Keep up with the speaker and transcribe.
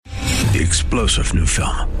The explosive new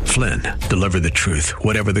film, Flynn, deliver the truth,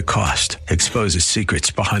 whatever the cost, exposes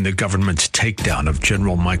secrets behind the government's takedown of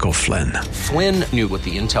General Michael Flynn. Flynn knew what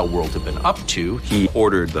the intel world had been up to. He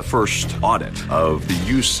ordered the first audit of the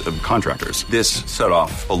use of contractors. This set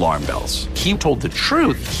off alarm bells. He told the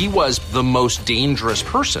truth. He was the most dangerous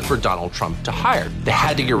person for Donald Trump to hire. They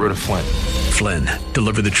had to get rid of Flynn. Flynn,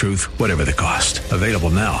 deliver the truth, whatever the cost. Available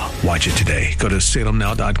now. Watch it today. Go to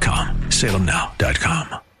salemnow.com.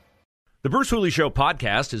 salemnow.com. The Bruce Hooley Show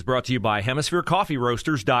podcast is brought to you by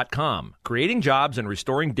HemisphereCoffeeRoasters.com. Creating jobs and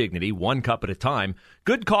restoring dignity one cup at a time.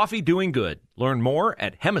 Good coffee doing good. Learn more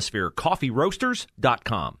at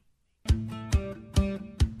HemisphereCoffeeRoasters.com.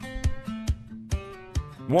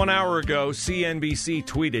 1 hour ago, CNBC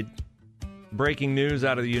tweeted breaking news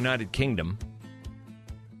out of the United Kingdom.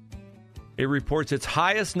 It reports its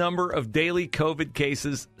highest number of daily COVID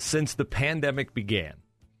cases since the pandemic began.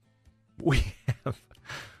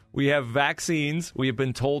 We have vaccines. We have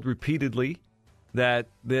been told repeatedly that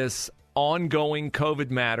this ongoing COVID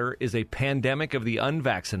matter is a pandemic of the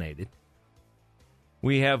unvaccinated.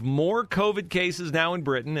 We have more COVID cases now in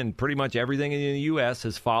Britain, and pretty much everything in the U.S.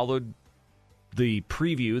 has followed the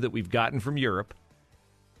preview that we've gotten from Europe.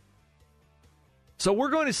 So we're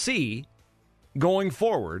going to see, going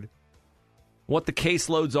forward, what the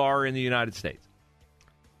caseloads are in the United States.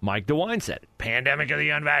 Mike DeWine said, pandemic of the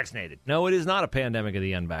unvaccinated. No, it is not a pandemic of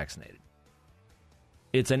the unvaccinated.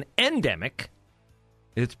 It's an endemic.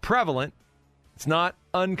 It's prevalent. It's not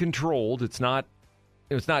uncontrolled. It's not,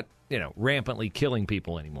 rampantly killing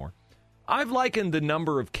people anymore. I've likened the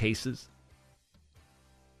number of cases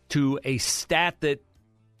to a stat that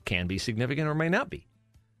can be significant or may not be.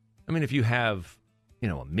 I mean, if you have,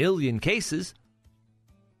 1 million cases,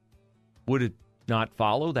 would it not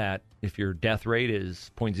follow that if your death rate is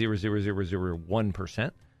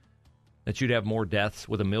 0.00001%, that you'd have more deaths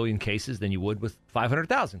with 1 million cases than you would with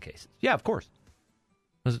 500,000 cases? Yeah, of course.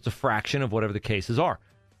 Because it's a fraction of whatever the cases are.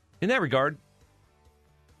 In that regard,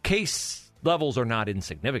 case levels are not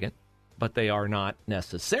insignificant, but they are not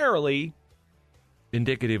necessarily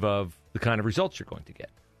indicative of the kind of results you're going to get.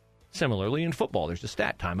 Similarly, in football, there's a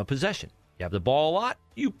stat, time of possession. You have the ball a lot,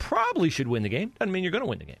 you probably should win the game. Doesn't mean you're going to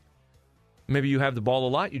win the game. Maybe you have the ball a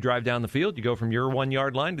lot, you drive down the field, you go from your 1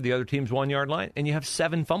 yard line to the other team's 1 yard line, and you have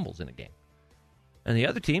 7 fumbles in a game. And the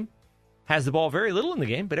other team has the ball very little in the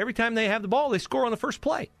game, but every time they have the ball, they score on the first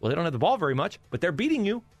play. Well, they don't have the ball very much, but they're beating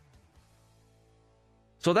you.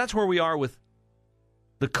 So that's where we are with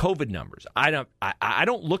the COVID numbers. I don't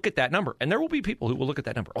look at that number, and there will be people who will look at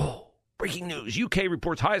that number. Oh, breaking news. UK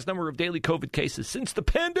reports highest number of daily COVID cases since the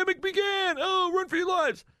pandemic began. Oh, run for your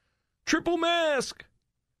lives. Triple mask.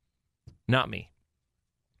 Not me.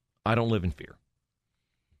 I don't live in fear.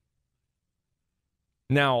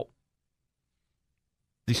 Now,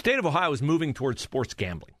 the state of Ohio is moving towards sports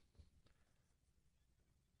gambling.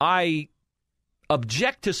 I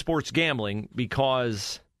object to sports gambling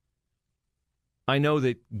because I know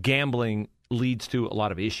that gambling leads to a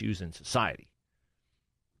lot of issues in society.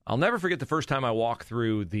 I'll never forget the first time I walked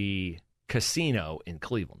through the casino in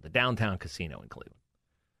Cleveland, the downtown casino in Cleveland.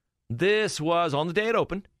 This was on the day it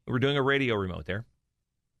opened. We were doing a radio remote there.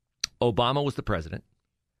 Obama was the president.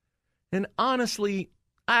 And honestly,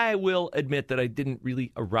 I will admit that I didn't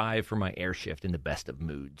really arrive for my air shift in the best of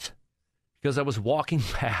moods, because I was walking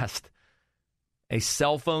past a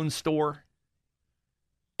cell phone store,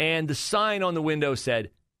 and the sign on the window said,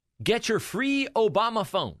 "Get your free Obama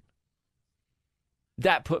phone."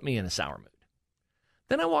 That put me in a sour mood.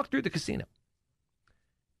 Then I walked through the casino,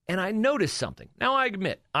 and I noticed something. Now, I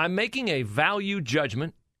admit, I'm making a value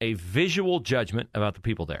judgment, a visual judgment about the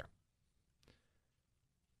people there.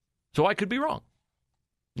 So I could be wrong.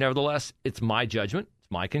 Nevertheless, it's my judgment. It's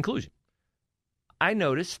my conclusion. I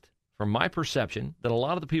noticed, from my perception, that a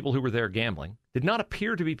lot of the people who were there gambling did not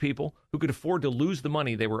appear to be people who could afford to lose the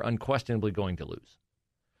money they were unquestionably going to lose.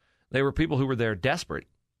 They were people who were there desperate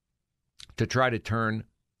to try to turn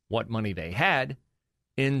what money they had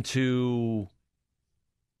into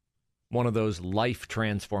one of those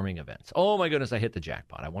life-transforming events. Oh, my goodness, I hit the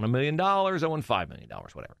jackpot. I won $1 million. I won $5 million,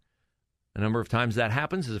 whatever. The number of times that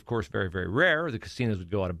happens is, of course, very, very rare. The casinos would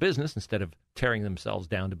go out of business instead of tearing themselves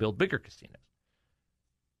down to build bigger casinos.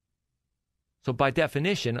 So by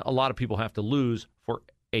definition, a lot of people have to lose for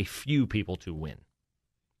a few people to win,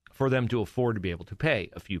 for them to afford to be able to pay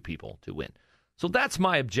a few people to win. So that's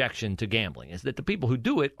my objection to gambling, is that the people who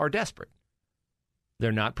do it are desperate.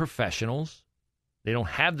 They're not professionals. They don't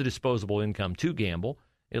have the disposable income to gamble.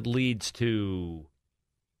 It leads to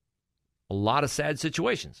a lot of sad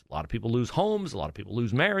situations. A lot of people lose homes. A lot of people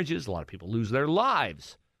lose marriages. A lot of people lose their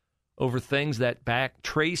lives over things that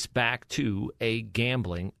trace back to a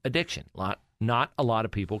gambling addiction. Not a lot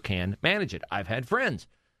of people can manage it. I've had friends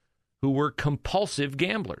who were compulsive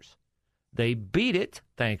gamblers. They beat it,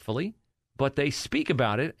 thankfully, but they speak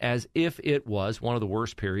about it as if it was one of the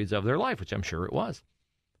worst periods of their life, which I'm sure it was.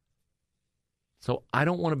 So I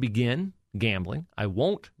don't want to begin gambling. I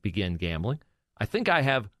won't begin gambling. I think I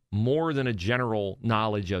have more than a general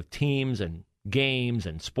knowledge of teams and games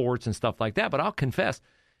and sports and stuff like that, but I'll confess,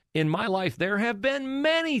 in my life, there have been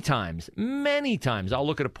many times, I'll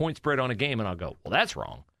look at a point spread on a game and I'll go, well, that's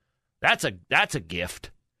wrong. That's a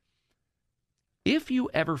gift. If you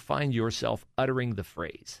ever find yourself uttering the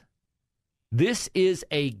phrase, this is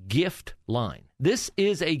a gift line, this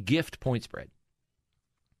is a gift point spread,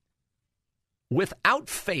 without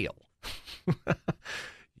fail,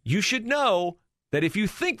 you should know that if you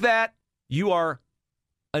think that, you are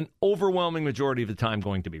an overwhelming majority of the time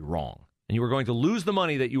going to be wrong. And you are going to lose the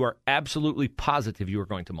money that you are absolutely positive you are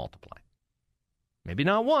going to multiply. Maybe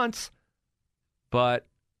not once, but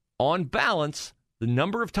on balance, the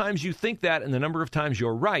number of times you think that and the number of times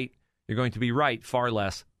you're right, you're going to be right far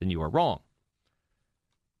less than you are wrong.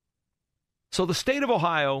 So the state of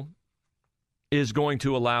Ohio is going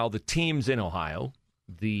to allow the teams in Ohio,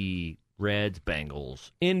 the Reds,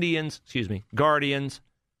 Bengals, Guardians,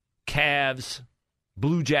 Cavs,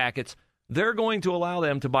 Blue Jackets, they're going to allow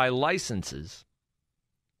them to buy licenses,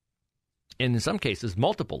 in some cases,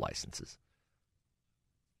 multiple licenses,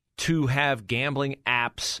 to have gambling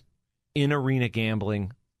apps in arena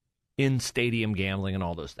gambling, in stadium gambling, and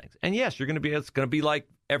all those things. And yes, it's going to be like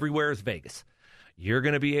everywhere is Vegas. You're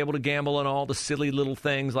going to be able to gamble on all the silly little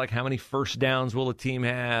things like how many first downs will a team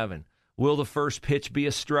have, and will the first pitch be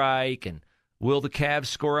a strike, and will the Cavs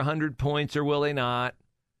score 100 points or will they not?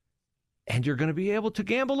 And you're going to be able to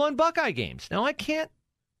gamble on Buckeye games. Now,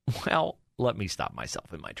 let me stop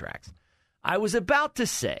myself in my tracks. I was about to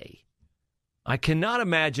say, I cannot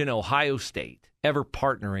imagine Ohio State ever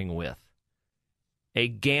partnering with a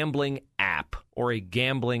gambling app or a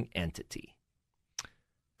gambling entity.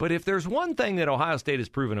 But if there's one thing that Ohio State has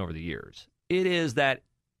proven over the years, it is that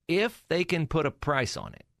if they can put a price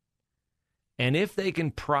on it, and if they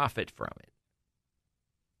can profit from it,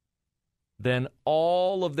 then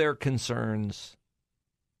all of their concerns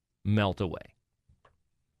melt away.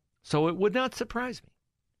 So it would not surprise me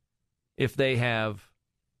if they have,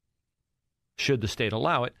 should the state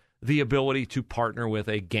allow it, the ability to partner with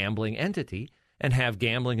a gambling entity and have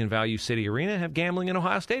gambling in Value City Arena, have gambling in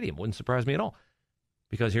Ohio Stadium. Wouldn't surprise me at all.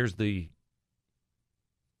 Because here's the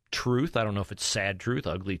truth. I don't know if it's sad truth,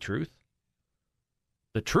 ugly truth.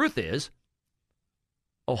 The truth is,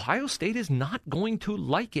 Ohio State is not going to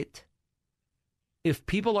like it if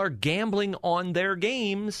people are gambling on their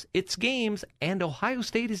games, its games, and Ohio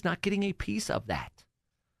State is not getting a piece of that.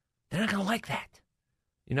 They're not going to like that.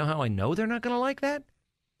 You know how I know they're not going to like that?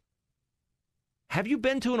 Have you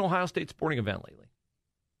been to an Ohio State sporting event lately?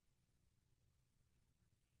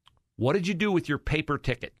 What did you do with your paper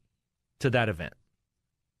ticket to that event?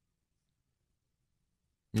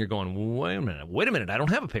 You're going, wait a minute, I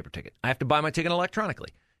don't have a paper ticket. I have to buy my ticket electronically.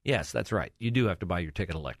 Yes, that's right. You do have to buy your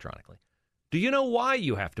ticket electronically. Do you know why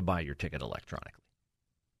you have to buy your ticket electronically?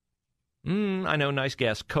 I know, nice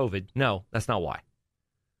guess, COVID. No, that's not why.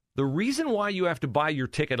 The reason why you have to buy your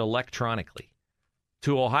ticket electronically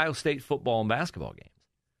to Ohio State football and basketball games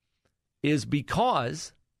is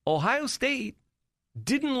because Ohio State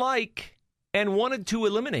didn't like and wanted to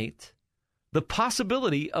eliminate the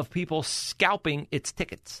possibility of people scalping its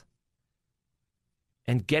tickets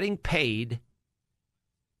and getting paid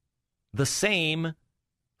the same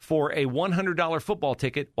for a $100 football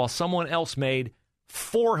ticket while someone else made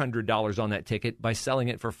 $400 on that ticket by selling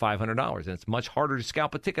it for $500. And it's much harder to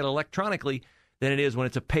scalp a ticket electronically than it is when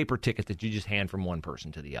it's a paper ticket that you just hand from one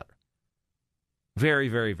person to the other. Very,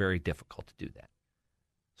 very, very difficult to do that.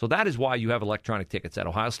 So that is why you have electronic tickets at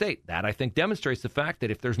Ohio State. That, I think, demonstrates the fact that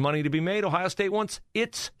if there's money to be made, Ohio State wants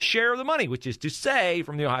its share of the money, which is to say,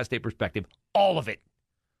 from the Ohio State perspective, all of it,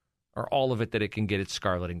 or all of it that it can get its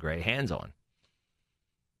scarlet and gray hands on.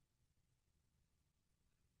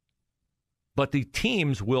 But the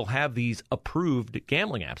teams will have these approved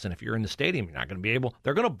gambling apps, and if you're in the stadium, you're not going to be able,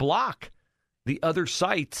 they're going to block the other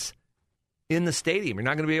sites in the stadium. You're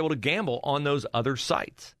not going to be able to gamble on those other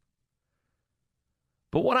sites.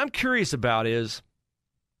 But what I'm curious about is,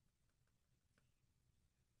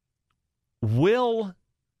 will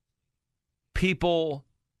people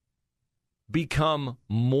become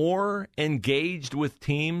more engaged with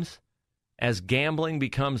teams as gambling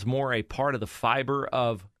becomes more a part of the fiber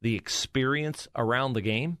of the experience around the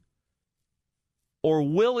game? Or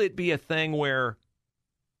will it be a thing where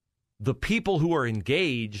The people who are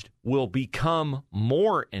engaged will become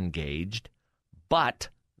more engaged, but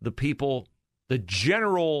the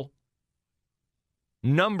general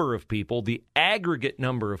number of people, the aggregate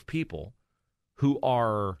number of people who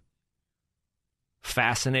are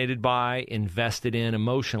fascinated by, invested in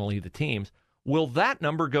emotionally the teams, will that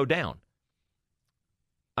number go down?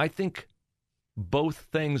 I think both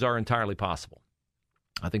things are entirely possible.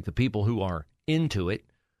 I think the people who are into it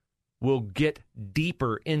will get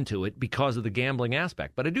deeper into it because of the gambling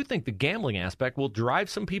aspect. But I do think the gambling aspect will drive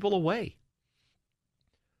some people away.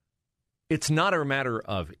 It's not a matter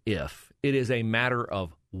of if. It is a matter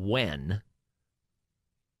of when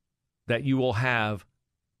that you will have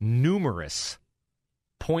numerous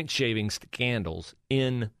point-shaving scandals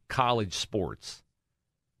in college sports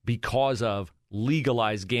because of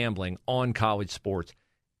legalized gambling on college sports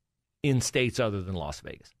in states other than Las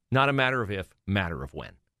Vegas. Not a matter of if, matter of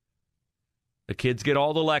when. The kids get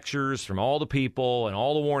all the lectures from all the people and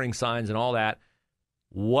all the warning signs and all that.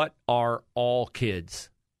 What are all kids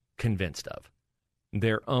convinced of?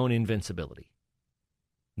 Their own invincibility.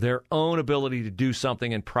 Their own ability to do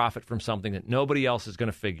something and profit from something that nobody else is going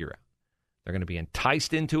to figure out. They're going to be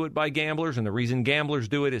enticed into it by gamblers, and the reason gamblers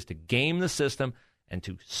do it is to game the system and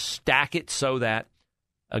to stack it so that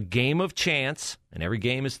a game of chance, and every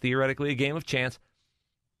game is theoretically a game of chance,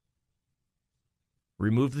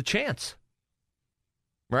 remove the chance.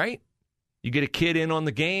 Right? You get a kid in on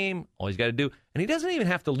the game, all he's got to do, and he doesn't even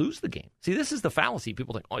have to lose the game. See, this is the fallacy.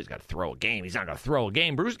 People think, he's got to throw a game. He's not going to throw a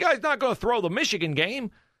game. Bruce guy's not going to throw the Michigan game.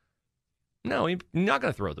 No, he's not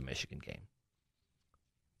going to throw the Michigan game.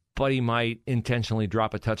 But he might intentionally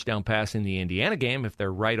drop a touchdown pass in the Indiana game if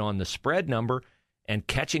they're right on the spread number, and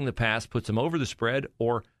catching the pass puts him over the spread,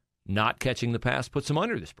 or not catching the pass puts him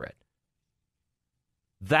under the spread.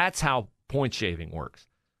 That's how point shaving works.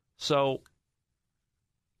 So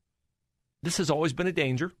this has always been a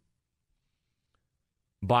danger.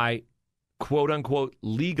 By quote-unquote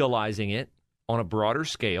legalizing it on a broader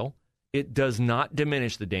scale, it does not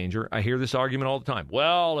diminish the danger. I hear this argument all the time.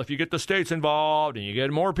 Well, if you get the states involved and you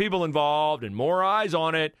get more people involved and more eyes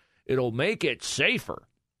on it, it'll make it safer.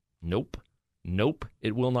 Nope,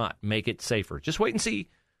 it will not make it safer. Just wait and see.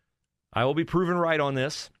 I will be proven right on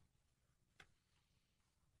this.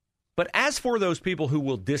 But as for those people who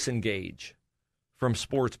will disengage from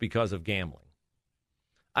sports because of gambling,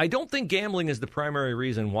 I don't think gambling is the primary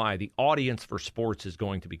reason why the audience for sports is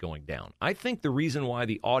going to be going down. I think the reason why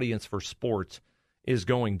the audience for sports is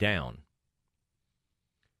going down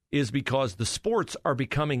is because the sports are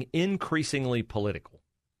becoming increasingly political.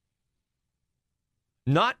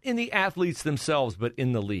 Not in the athletes themselves, but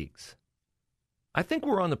in the leagues. I think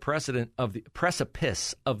we're on the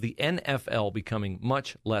precipice of the NFL becoming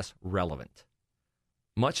much less relevant,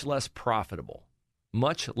 much less profitable,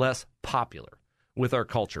 much less popular with our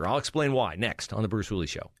culture. I'll explain why next on The Bruce Hooley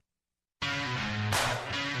Show.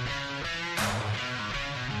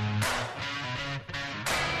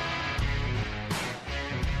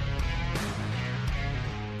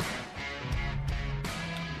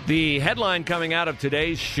 The headline coming out of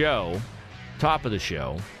today's show, top of the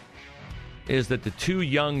show, is that the two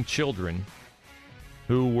young children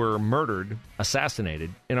who were murdered,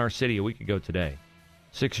 assassinated in our city a week ago today,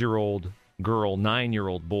 6-year-old girl,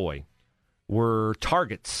 9-year-old boy, were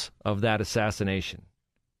targets of that assassination,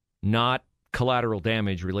 not collateral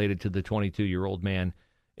damage related to the 22-year-old man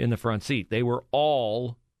in the front seat. They were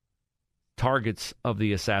all targets of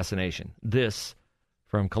the assassination. This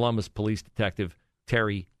from Columbus Police Detective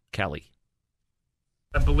Terry Kelly.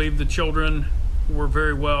 I believe the children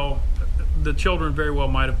very well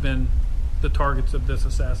might have been the targets of this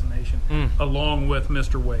assassination, along with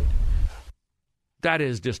Mr. Wade. That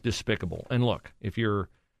is just despicable. And look, if you're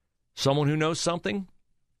someone who knows something,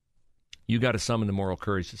 you got to summon the moral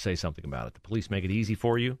courage to say something about it. The police make it easy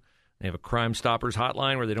for you. They have a Crime Stoppers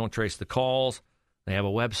hotline where they don't trace the calls. They have a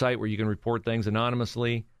website where you can report things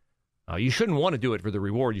anonymously. You shouldn't want to do it for the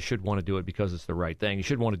reward. You should want to do it because it's the right thing. You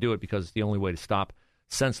should want to do it because it's the only way to stop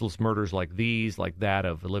senseless murders like these, like that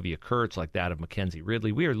of Olivia Kurtz, like that of Mackenzie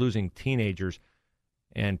Ridley. We are losing teenagers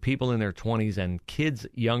and people in their 20s and kids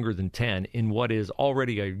younger than 10 in what is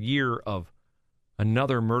already a year of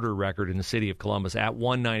another murder record in the city of Columbus at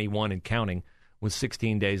 191 and counting with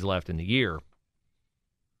 16 days left in the year.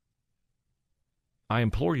 I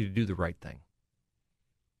implore you to do the right thing.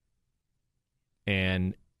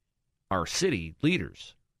 And our city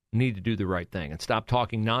leaders need to do the right thing and stop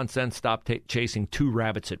talking nonsense, stop chasing two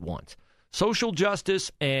rabbits at once. Social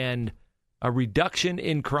justice and a reduction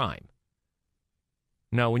in crime.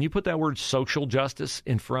 Now, when you put that word social justice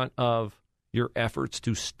in front of your efforts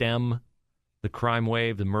to stem the crime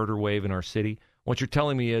wave, the murder wave in our city. What you're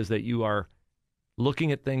telling me is that you are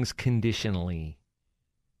looking at things conditionally.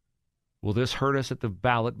 Will this hurt us at the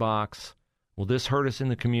ballot box? Will this hurt us in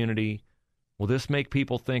the community? Will this make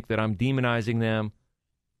people think that I'm demonizing them?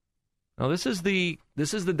 Now, this is the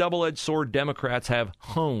double-edged sword Democrats have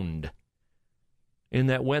honed, in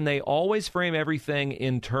that when they always frame everything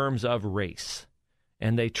in terms of race,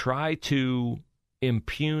 and they try to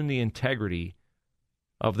impugn the integrity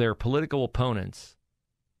of their political opponents,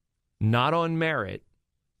 not on merit,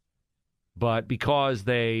 but because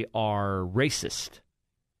they are racist.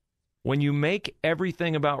 When you make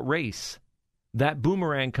everything about race, that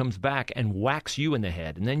boomerang comes back and whacks you in the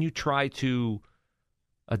head, and then you try to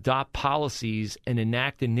adopt policies and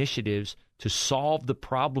enact initiatives to solve the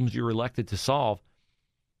problems you're elected to solve,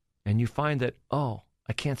 and you find that, oh,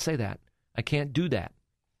 I can't say that. I can't do that.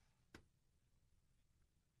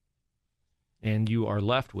 And you are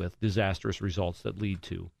left with disastrous results that lead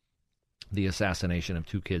to the assassination of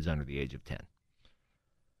 2 kids under the age of 10.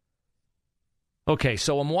 Okay,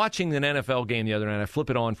 so I'm watching an NFL game the other night. I flip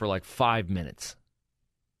it on for like 5 minutes.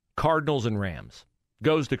 Cardinals and Rams.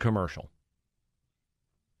 Goes to commercial.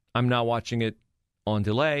 I'm not watching it on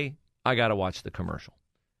delay. I got to watch the commercial.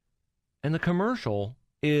 And the commercial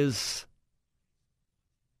is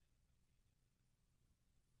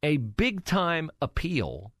a big-time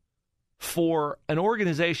appeal for an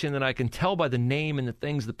organization that I can tell by the name and the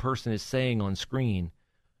things the person is saying on screen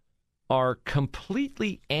are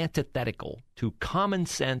completely antithetical to common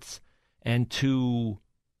sense and to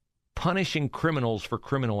punishing criminals for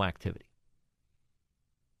criminal activity.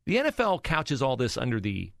 The NFL couches all this under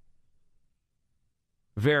the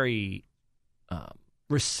very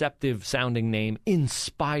receptive-sounding name,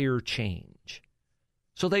 Inspire Change.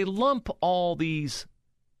 So they lump all these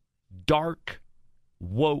dark,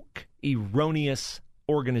 woke, erroneous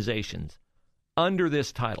organizations under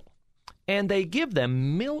this title. And they give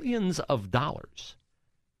them millions of dollars.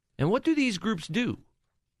 And what do these groups do?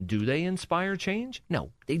 Do they inspire change?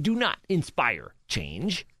 No, they do not inspire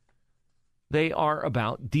change. They are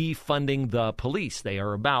about defunding the police. They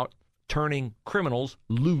are about turning criminals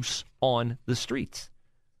loose on the streets.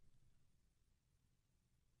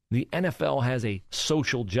 The NFL has a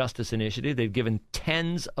social justice initiative. They've given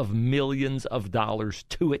tens of millions of dollars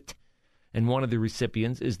to it. And one of the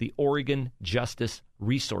recipients is the Oregon Justice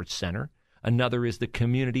Resource Center. Another is the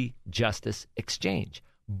Community Justice Exchange.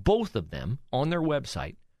 Both of them, on their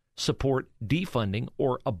website, support defunding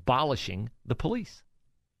or abolishing the police.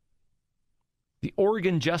 The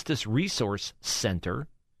Oregon Justice Resource Center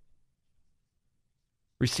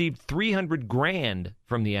received $300,000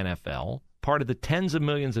 from the NFL, part of the tens of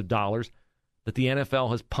millions of dollars that the NFL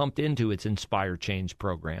has pumped into its Inspire Change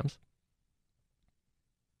programs.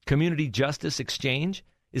 Community Justice Exchange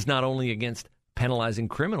is not only against penalizing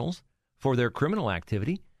criminals for their criminal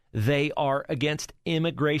activity, they are against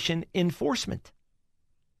immigration enforcement.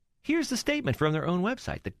 Here's the statement from their own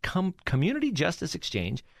website. The Community Justice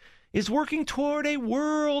Exchange is working toward a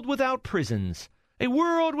world without prisons, a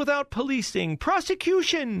world without policing,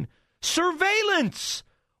 prosecution, surveillance,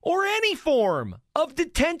 or any form of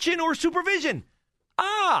detention or supervision.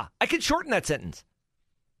 I can shorten that sentence.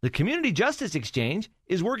 The Community Justice Exchange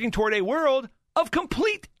is working toward a world of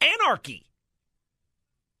complete anarchy.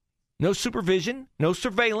 No supervision, no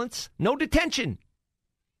surveillance, no detention.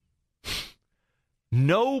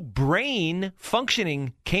 No brain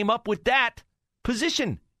functioning came up with that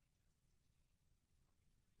position.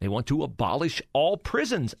 They want to abolish all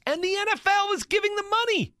prisons, and the NFL is giving them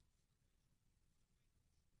money.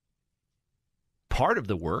 Part of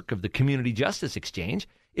the work of the Community Justice Exchange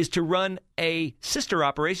is to run a sister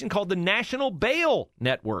operation called the National Bail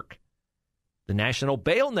Network. The National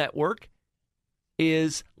Bail Network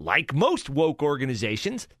is, like most woke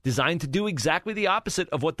organizations, designed to do exactly the opposite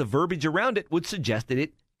of what the verbiage around it would suggest that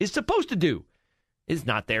it is supposed to do. It is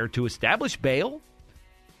not there to establish bail.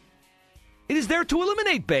 It is there to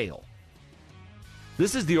eliminate bail.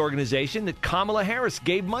 This is the organization that Kamala Harris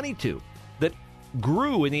gave money to, that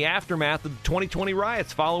grew in the aftermath of the 2020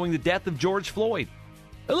 riots following the death of George Floyd.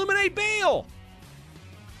 Eliminate bail!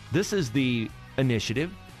 This is the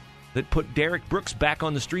initiative that put Derek Brooks back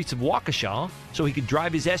on the streets of Waukesha so he could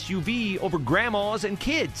drive his SUV over grandmas and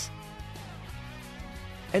kids.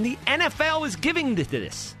 And the NFL is giving to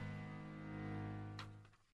this.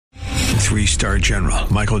 3-star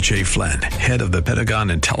General Michael J. Flynn, head of the Pentagon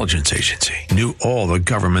Intelligence Agency, knew all the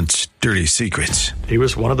government's dirty secrets. He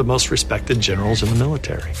was one of the most respected generals in the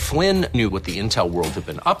military. Flynn knew what the intel world had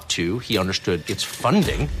been up to. He understood its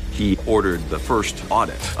funding. He ordered the first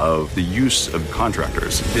audit of the use of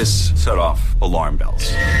contractors. This set off alarm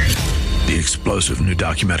bells. The explosive new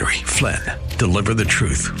documentary, Flynn, Deliver the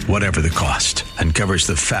Truth, Whatever the Cost, uncovers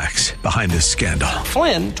the facts behind this scandal.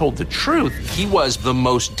 Flynn told the truth. He was the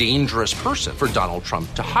most dangerous person for Donald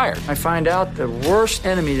Trump to hire. I find out the worst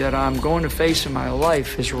enemy that I'm going to face in my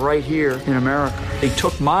life is right here in America. They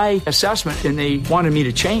took my assessment and they wanted me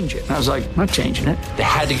to change it. And I was like, I'm not changing it. They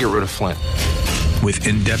had to get rid of Flynn. With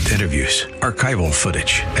in-depth interviews, archival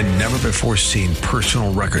footage, and never-before-seen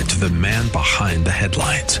personal records of the man behind the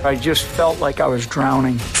headlines. I just felt like I was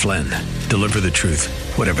drowning. Flynn, Deliver the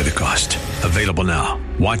Truth, Whatever the Cost. Available now.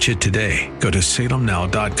 Watch it today. Go to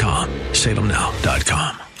salemnow.com.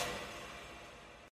 salemnow.com.